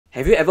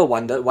Have you ever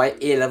wondered why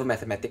A-level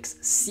mathematics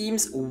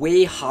seems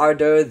way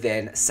harder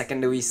than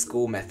secondary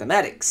school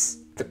mathematics?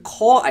 The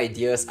core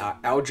ideas are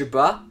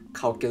algebra,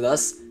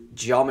 calculus,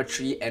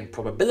 geometry, and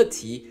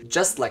probability,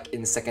 just like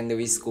in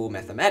secondary school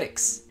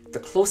mathematics. The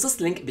closest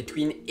link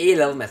between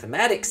A-level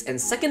mathematics and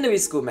secondary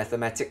school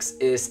mathematics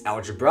is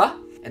algebra,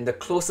 and the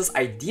closest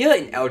idea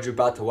in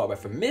algebra to what we're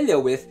familiar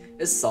with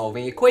is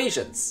solving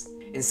equations.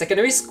 In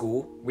secondary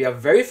school, we are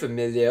very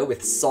familiar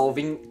with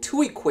solving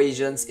two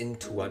equations in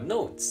two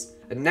unknowns.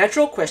 A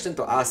natural question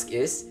to ask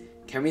is,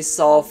 can we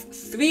solve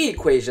three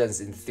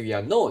equations in three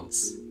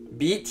unknowns?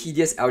 Be it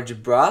tedious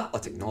algebra or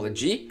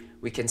technology,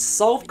 we can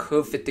solve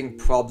curve-fitting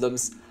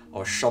problems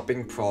or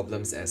shopping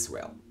problems as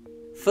well.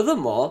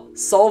 Furthermore,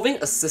 solving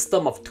a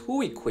system of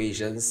two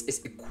equations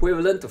is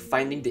equivalent to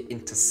finding the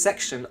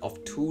intersection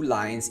of two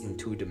lines in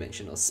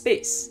two-dimensional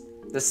space.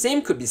 The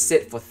same could be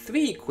said for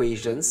three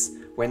equations,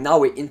 where now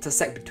we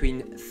intersect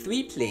between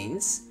three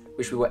planes,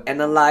 which we will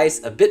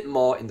analyze a bit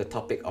more in the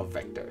topic of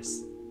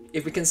vectors.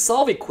 If we can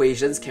solve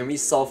equations, can we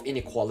solve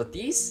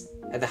inequalities?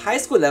 At the high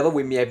school level,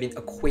 we may have been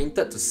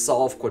acquainted to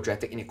solve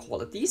quadratic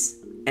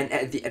inequalities, and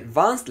at the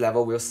advanced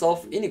level, we'll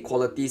solve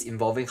inequalities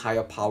involving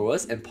higher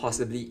powers and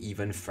possibly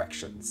even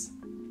fractions.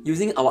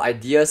 Using our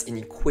ideas in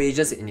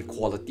equations and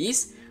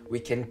inequalities, we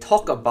can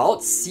talk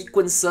about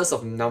sequences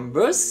of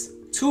numbers.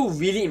 Two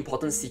really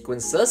important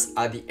sequences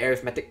are the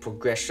arithmetic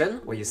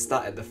progression, where you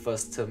start at the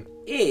first term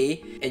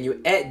A and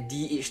you add D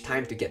each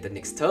time to get the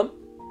next term,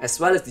 as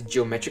well as the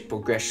geometric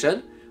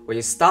progression, where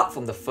you start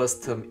from the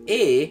first term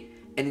A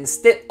and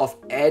instead of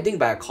adding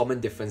by a common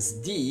difference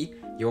D,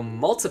 you'll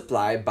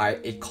multiply by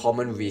a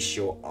common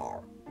ratio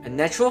R. A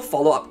natural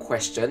follow-up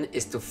question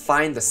is to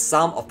find the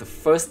sum of the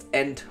first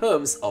n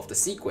terms of the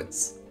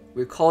sequence.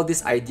 We call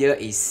this idea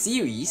a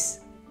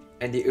series,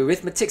 and the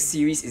arithmetic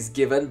series is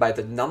given by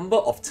the number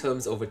of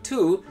terms over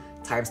 2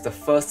 times the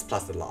first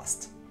plus the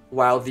last,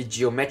 while the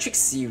geometric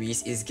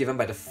series is given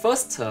by the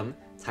first term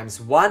times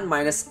 1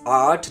 minus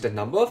r to the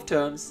number of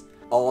terms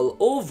all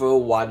over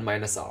 1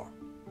 minus r.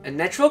 A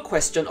natural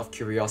question of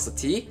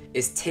curiosity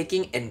is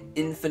taking an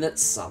infinite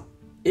sum.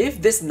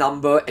 If this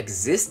number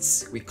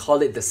exists, we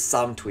call it the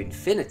sum to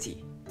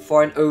infinity.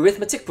 For an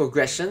arithmetic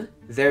progression,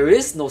 there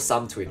is no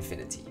sum to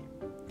infinity.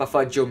 But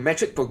for a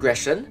geometric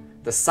progression,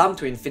 the sum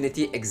to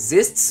infinity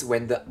exists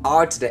when the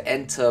r to the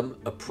n term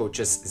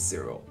approaches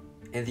 0.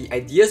 And the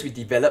ideas we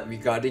develop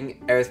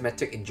regarding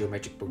arithmetic and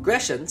geometric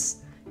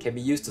progressions can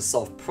be used to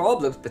solve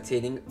problems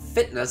pertaining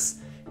fitness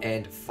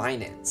and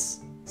finance.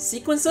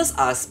 Sequences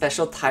are a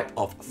special type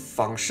of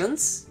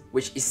functions,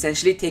 which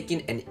essentially take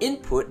in an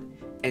input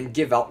and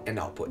give out an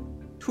output.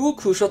 Two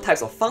crucial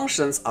types of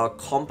functions are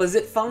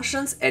composite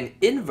functions and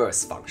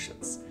inverse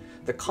functions.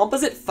 The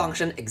composite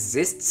function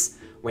exists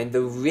when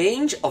the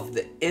range of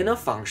the inner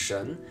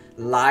function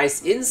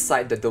lies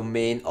inside the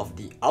domain of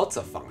the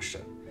outer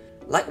function.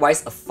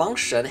 Likewise, a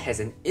function has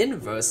an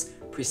inverse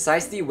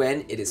precisely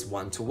when it is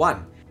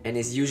one-to-one, and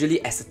is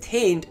usually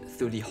ascertained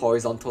through the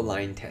horizontal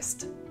line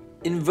test.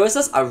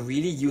 Inverses are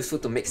really useful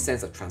to make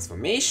sense of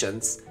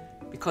transformations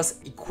because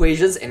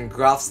equations and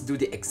graphs do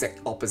the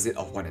exact opposite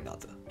of one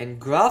another. And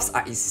graphs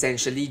are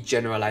essentially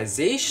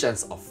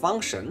generalizations of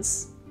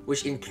functions,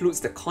 which includes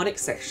the conic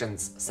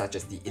sections such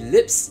as the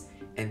ellipse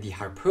and the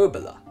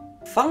hyperbola.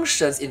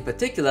 Functions in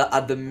particular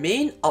are the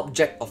main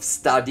object of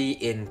study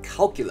in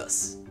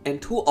calculus, and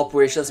two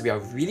operations we are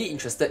really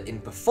interested in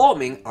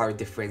performing are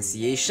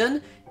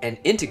differentiation and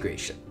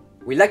integration.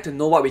 We like to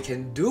know what we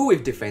can do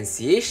with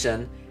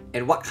differentiation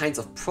and what kinds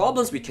of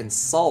problems we can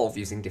solve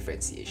using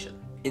differentiation.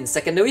 In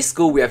secondary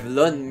school, we have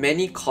learned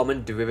many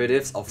common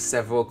derivatives of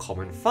several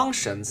common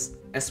functions,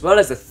 as well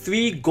as the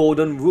three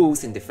golden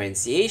rules in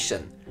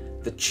differentiation: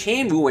 the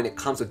chain rule when it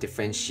comes to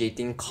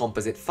differentiating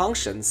composite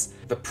functions,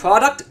 the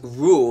product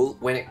rule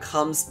when it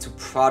comes to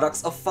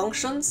products of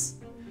functions,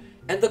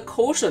 and the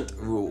quotient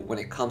rule when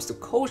it comes to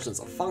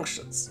quotients of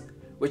functions,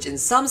 which in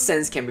some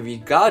sense can be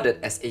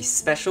regarded as a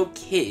special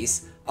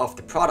case of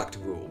the product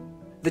rule.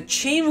 The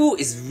chain rule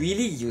is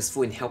really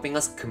useful in helping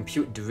us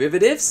compute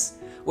derivatives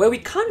where we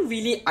can't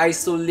really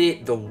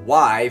isolate the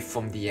y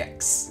from the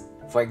x.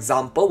 For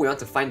example, we want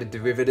to find the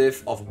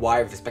derivative of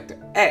y with respect to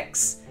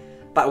x,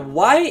 but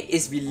y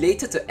is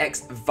related to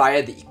x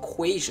via the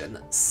equation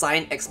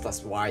sin x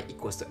plus y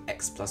equals to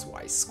x plus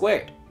y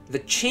squared. The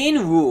chain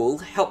rule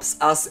helps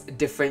us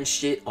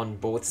differentiate on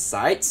both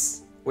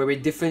sides, where we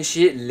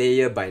differentiate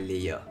layer by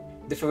layer.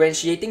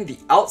 Differentiating the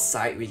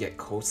outside, we get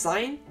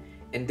cosine,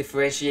 and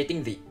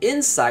differentiating the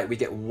inside, we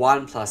get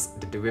 1 plus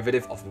the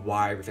derivative of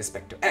y with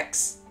respect to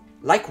x.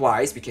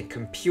 Likewise, we can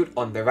compute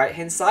on the right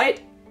hand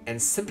side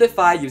and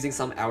simplify using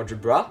some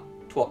algebra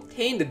to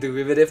obtain the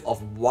derivative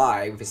of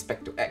y with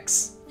respect to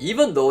x,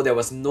 even though there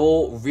was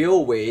no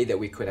real way that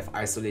we could have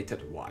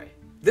isolated y.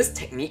 This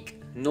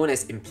technique, known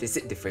as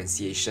implicit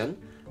differentiation,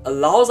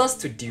 allows us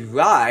to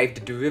derive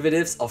the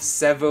derivatives of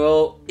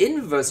several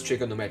inverse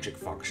trigonometric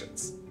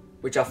functions,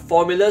 which are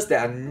formulas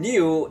that are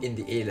new in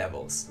the A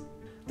levels.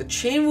 The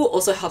chain rule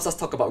also helps us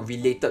talk about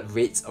related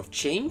rates of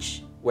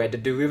change, where the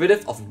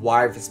derivative of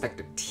y with respect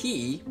to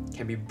t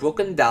can be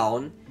broken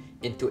down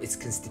into its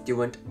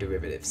constituent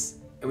derivatives.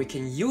 And we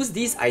can use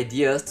these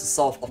ideas to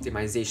solve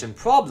optimization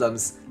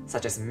problems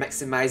such as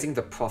maximizing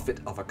the profit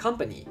of a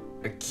company,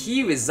 a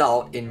key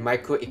result in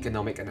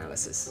microeconomic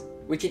analysis.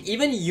 We can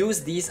even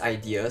use these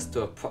ideas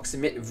to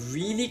approximate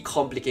really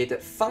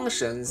complicated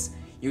functions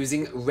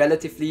using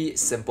relatively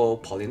simple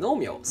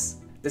polynomials.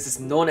 This is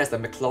known as the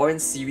Maclaurin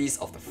series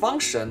of the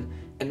function,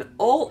 and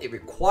all it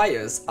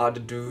requires are the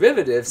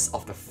derivatives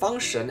of the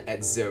function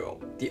at 0.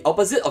 The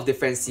opposite of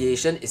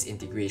differentiation is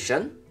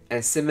integration,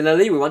 and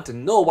similarly we want to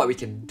know what we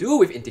can do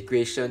with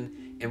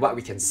integration and what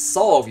we can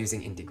solve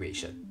using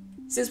integration.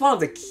 Since one of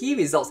the key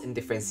results in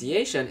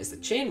differentiation is the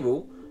chain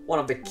rule, one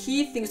of the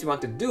key things we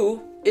want to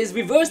do is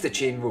reverse the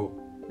chain rule.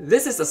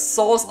 This is the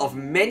source of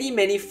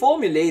many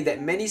formulae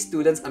that many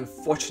students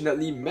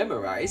unfortunately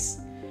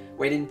memorize,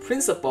 when in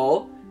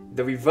principle,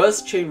 the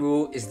reverse chain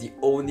rule is the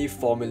only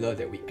formula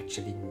that we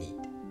actually need.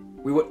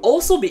 We would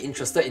also be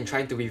interested in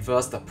trying to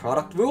reverse the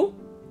product rule.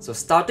 So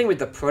starting with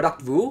the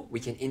product rule, we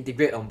can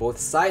integrate on both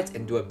sides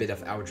and do a bit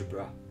of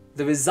algebra.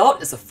 The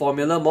result is a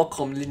formula more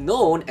commonly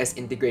known as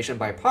integration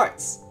by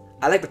parts.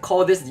 I like to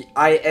call this the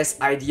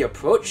ISID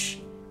approach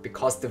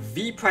because the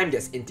v prime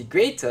gets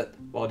integrated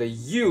while the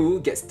u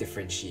gets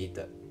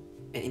differentiated.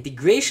 And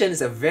integration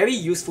is a very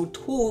useful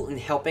tool in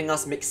helping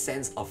us make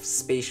sense of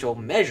spatial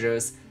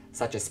measures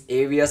such as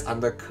areas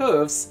under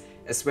curves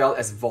as well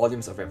as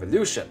volumes of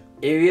revolution.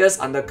 Areas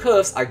under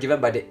curves are given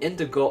by the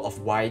integral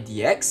of y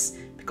dx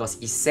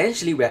because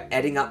essentially we are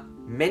adding up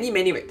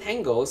many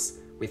rectangles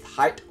with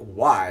height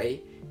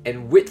y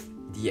and width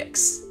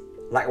dx.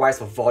 Likewise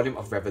for volume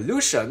of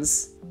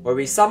revolutions, where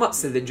we sum up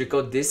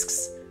cylindrical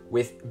disks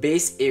with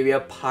base area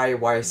pi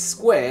y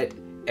squared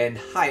and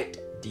height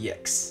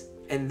dx.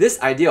 And this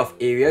idea of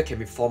area can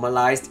be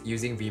formalized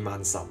using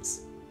Riemann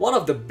sums. One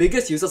of the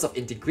biggest uses of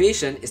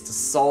integration is to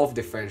solve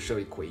differential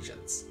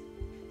equations.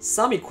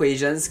 Some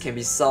equations can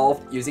be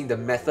solved using the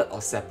method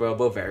of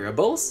separable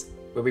variables,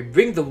 where we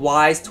bring the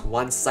y's to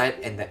one side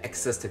and the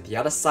x's to the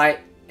other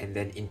side and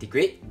then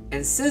integrate.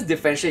 And since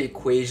differential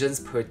equations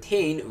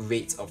pertain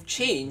rates of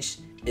change,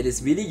 it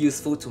is really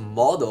useful to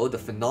model the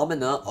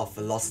phenomena of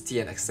velocity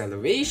and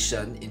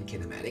acceleration in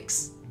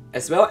kinematics,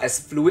 as well as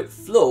fluid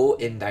flow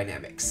in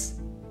dynamics.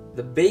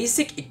 The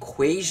basic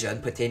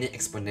equation pertaining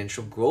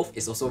exponential growth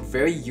is also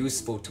very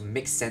useful to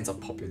make sense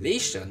of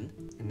population,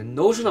 and the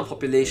notion of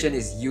population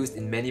is used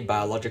in many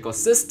biological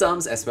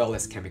systems as well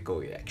as chemical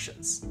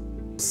reactions.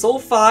 So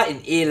far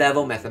in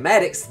A-level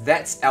mathematics,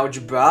 that's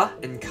algebra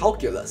and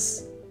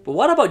calculus. But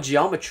what about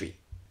geometry?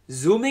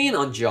 Zooming in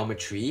on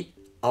geometry,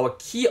 our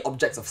key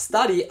objects of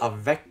study are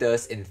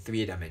vectors in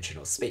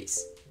three-dimensional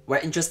space. We're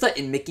interested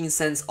in making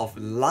sense of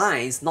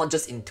lines not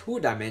just in 2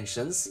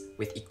 dimensions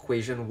with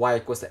equation y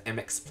equals to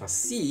mx plus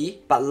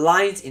c, but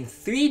lines in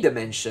 3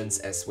 dimensions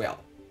as well.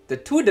 The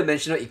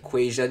 2-dimensional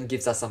equation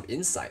gives us some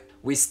insight.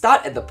 We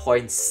start at the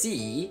point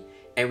C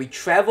and we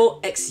travel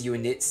x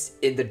units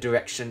in the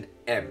direction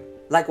m.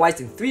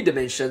 Likewise in 3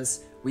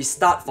 dimensions, we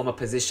start from a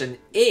position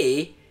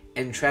A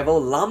and travel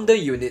lambda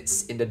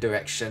units in the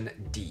direction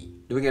D.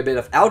 Doing a bit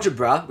of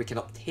algebra, we can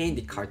obtain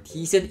the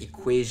Cartesian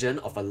equation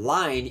of a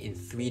line in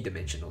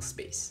 3-dimensional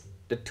space.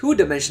 The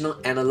 2-dimensional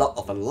analog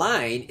of a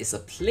line is a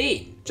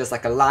plane. Just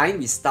like a line,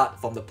 we start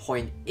from the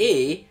point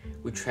A,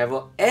 we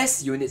travel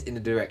s units in the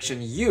direction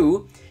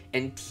u,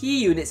 and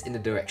t units in the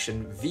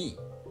direction v.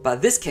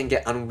 But this can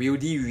get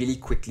unwieldy really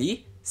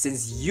quickly,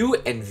 since u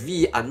and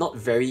v are not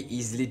very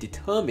easily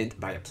determined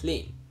by a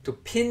plane. To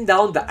pin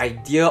down the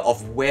idea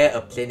of where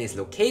a plane is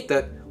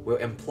located, we'll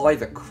employ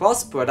the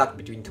cross product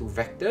between 2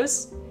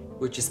 vectors,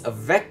 which is a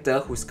vector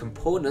whose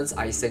components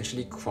are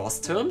essentially cross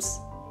terms,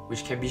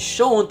 which can be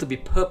shown to be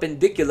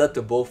perpendicular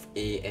to both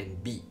A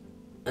and B.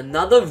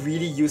 Another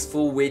really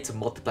useful way to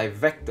multiply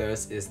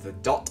vectors is the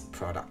dot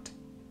product,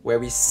 where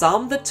we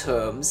sum the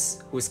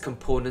terms whose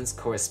components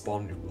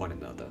correspond with one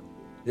another.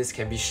 This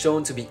can be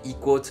shown to be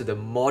equal to the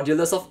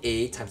modulus of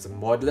A times the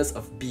modulus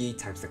of B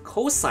times the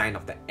cosine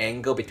of the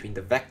angle between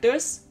the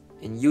vectors,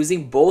 and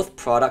using both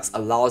products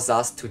allows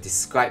us to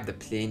describe the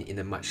plane in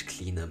a much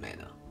cleaner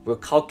manner. We'll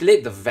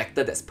calculate the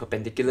vector that's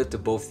perpendicular to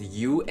both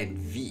u and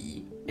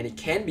v, and it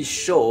can be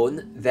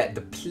shown that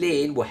the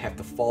plane will have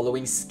the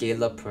following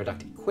scalar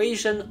product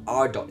equation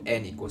r dot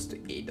n equals to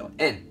a dot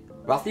n.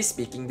 Roughly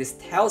speaking, this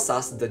tells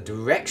us the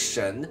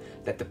direction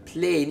that the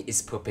plane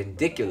is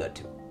perpendicular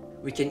to.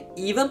 We can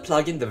even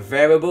plug in the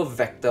variable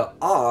vector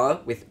r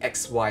with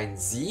x, y, and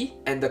z,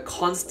 and the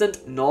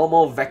constant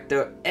normal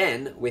vector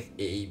n with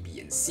a, b,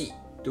 and c.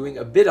 Doing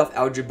a bit of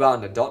algebra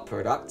on the dot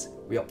product,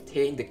 we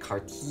obtain the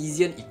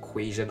Cartesian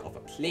equation of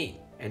a plane.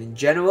 And in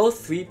general,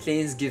 3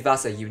 planes give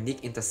us a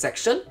unique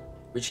intersection,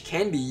 which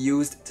can be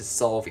used to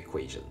solve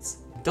equations.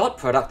 Dot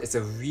product is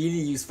a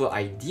really useful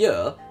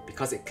idea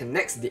because it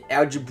connects the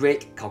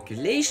algebraic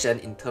calculation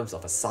in terms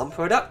of a sum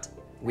product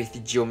with the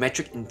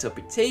geometric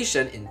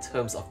interpretation in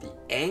terms of the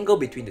angle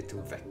between the 2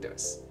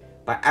 vectors.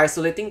 By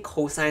isolating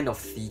cosine of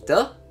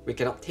theta, we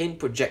can obtain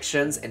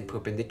projections and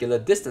perpendicular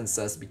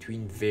distances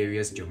between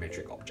various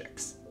geometric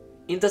objects.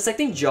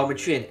 Intersecting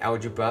geometry and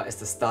algebra is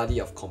the study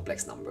of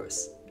complex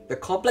numbers. The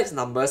complex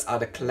numbers are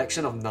the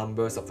collection of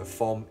numbers of the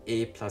form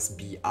a plus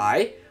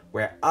bi,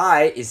 where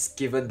I is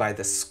given by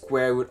the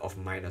square root of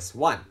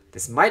 -1.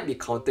 This might be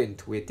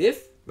counterintuitive,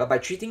 but by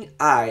treating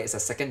I as a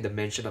second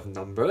dimension of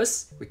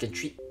numbers, we can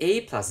treat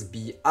a plus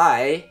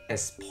bi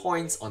as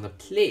points on a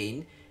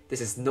plane.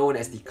 This is known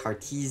as the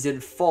Cartesian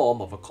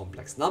form of a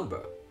complex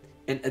number.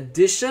 An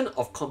addition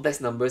of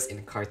complex numbers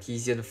in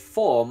Cartesian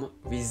form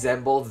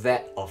resemble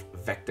that of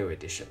vector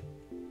addition.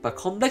 But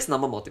complex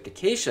number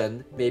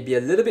multiplication may be a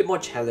little bit more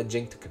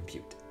challenging to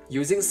compute.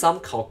 Using some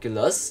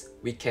calculus,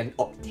 we can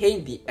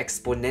obtain the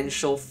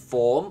exponential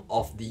form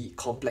of the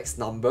complex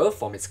number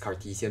from its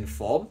Cartesian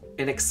form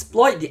and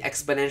exploit the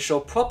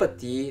exponential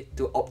property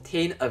to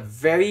obtain a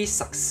very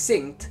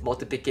succinct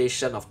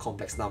multiplication of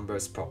complex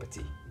numbers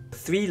property. The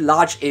three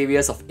large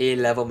areas of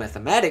A-level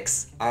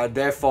mathematics are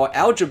therefore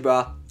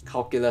algebra,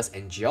 calculus,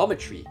 and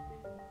geometry,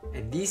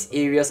 and these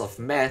areas of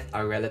math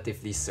are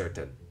relatively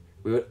certain.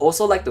 We would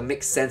also like to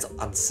make sense of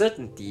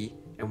uncertainty,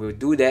 and we'll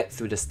do that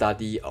through the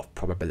study of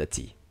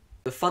probability.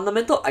 The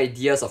fundamental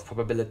ideas of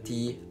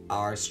probability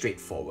are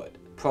straightforward.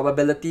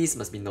 Probabilities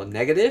must be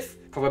non-negative,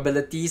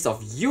 probabilities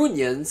of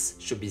unions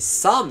should be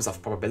sums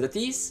of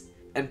probabilities,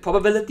 and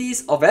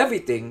probabilities of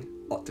everything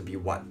ought to be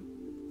 1.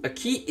 A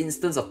key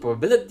instance of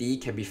probability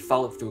can be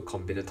found through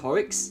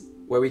combinatorics,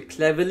 where we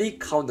cleverly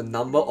count the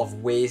number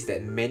of ways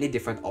that many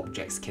different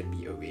objects can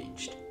be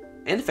arranged.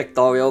 N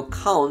factorial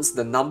counts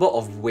the number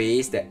of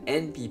ways that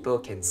n people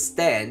can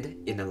stand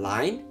in a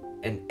line,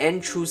 and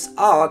n choose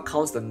r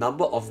counts the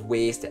number of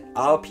ways that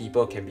r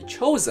people can be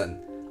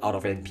chosen out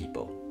of n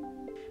people.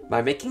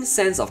 By making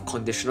sense of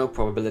conditional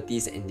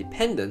probabilities and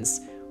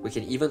independence, we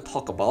can even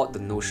talk about the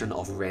notion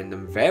of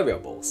random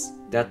variables.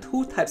 There are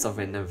two types of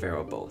random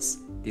variables: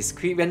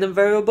 discrete random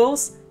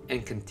variables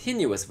and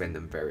continuous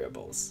random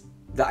variables.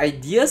 The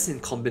ideas in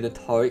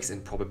combinatorics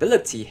and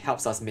probability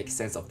helps us make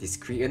sense of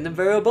discrete random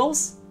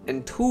variables,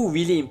 and two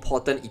really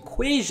important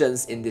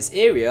equations in this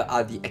area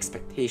are the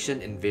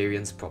expectation and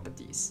variance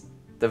properties.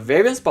 The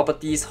variance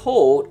properties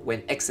hold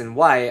when x and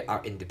y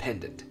are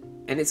independent,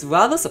 and it's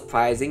rather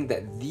surprising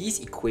that these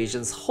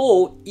equations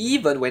hold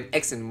even when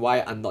x and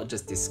y are not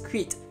just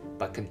discrete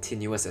but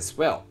continuous as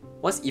well.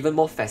 What's even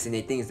more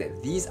fascinating is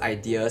that these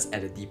ideas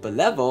at a deeper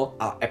level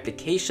are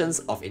applications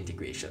of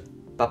integration,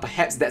 but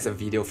perhaps that's a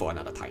video for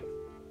another time.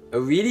 A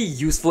really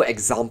useful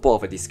example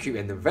of a discrete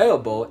random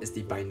variable is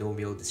the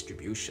binomial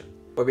distribution,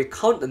 where we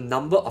count the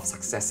number of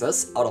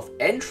successes out of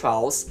n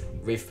trials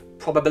with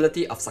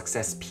probability of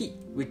success p.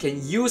 We can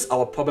use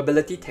our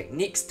probability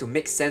techniques to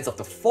make sense of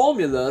the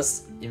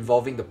formulas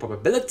involving the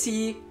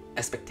probability,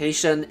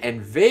 expectation,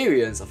 and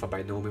variance of a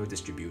binomial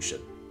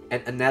distribution.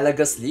 And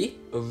analogously,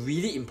 a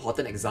really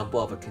important example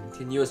of a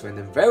continuous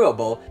random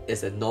variable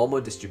is a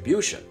normal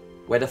distribution,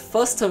 where the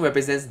first term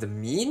represents the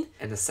mean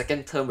and the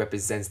second term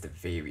represents the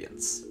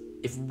variance.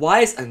 If y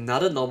is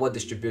another normal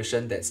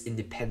distribution that's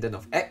independent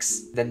of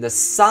x, then the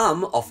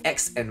sum of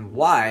x and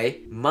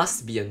y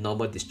must be a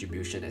normal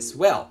distribution as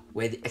well,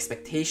 where the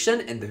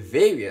expectation and the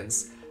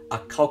variance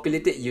are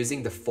calculated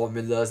using the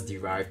formulas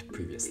derived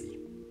previously.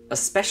 A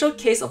special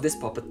case of this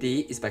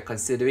property is by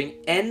considering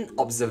n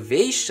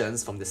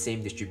observations from the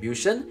same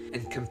distribution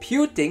and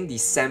computing the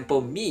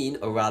sample mean,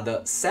 or rather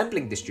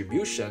sampling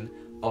distribution,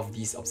 of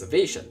these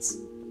observations.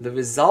 The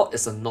result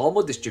is a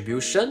normal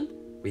distribution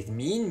with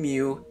mean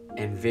mu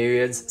and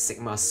variance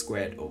sigma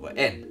squared over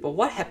n. But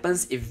what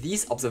happens if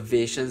these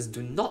observations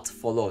do not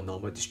follow a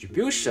normal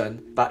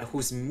distribution, but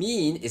whose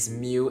mean is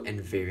mu and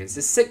variance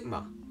is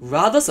sigma?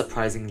 Rather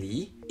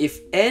surprisingly, if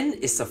n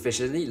is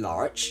sufficiently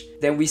large,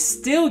 then we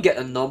still get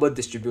a normal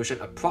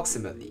distribution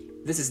approximately.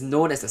 This is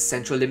known as the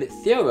central limit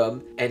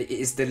theorem, and it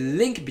is the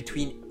link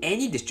between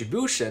any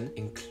distribution,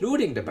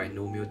 including the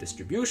binomial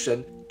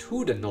distribution,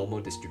 to the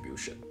normal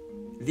distribution.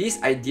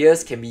 These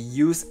ideas can be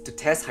used to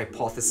test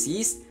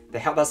hypotheses that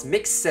help us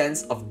make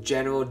sense of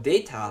general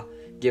data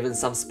given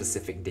some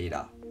specific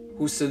data,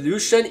 whose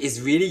solution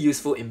is really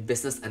useful in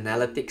business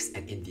analytics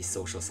and in the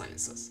social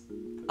sciences.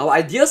 Our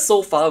ideas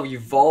so far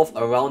revolve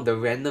around the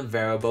random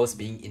variables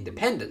being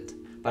independent,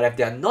 but if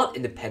they are not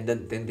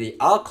independent, then they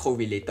are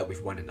correlated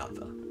with one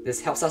another.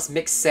 This helps us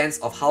make sense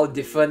of how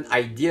different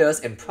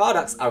ideas and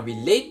products are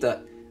related,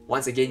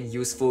 once again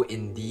useful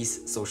in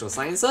these social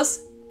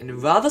sciences,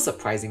 and rather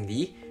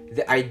surprisingly,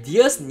 the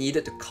ideas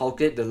needed to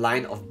calculate the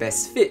line of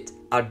best fit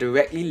are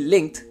directly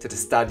linked to the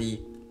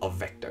study of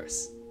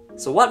vectors.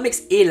 So what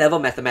makes A-level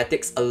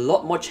mathematics a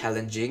lot more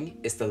challenging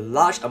is the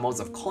large amounts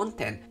of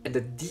content and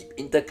the deep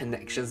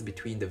interconnections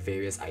between the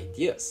various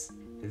ideas.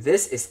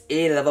 This is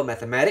A-level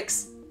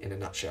mathematics in a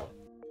nutshell.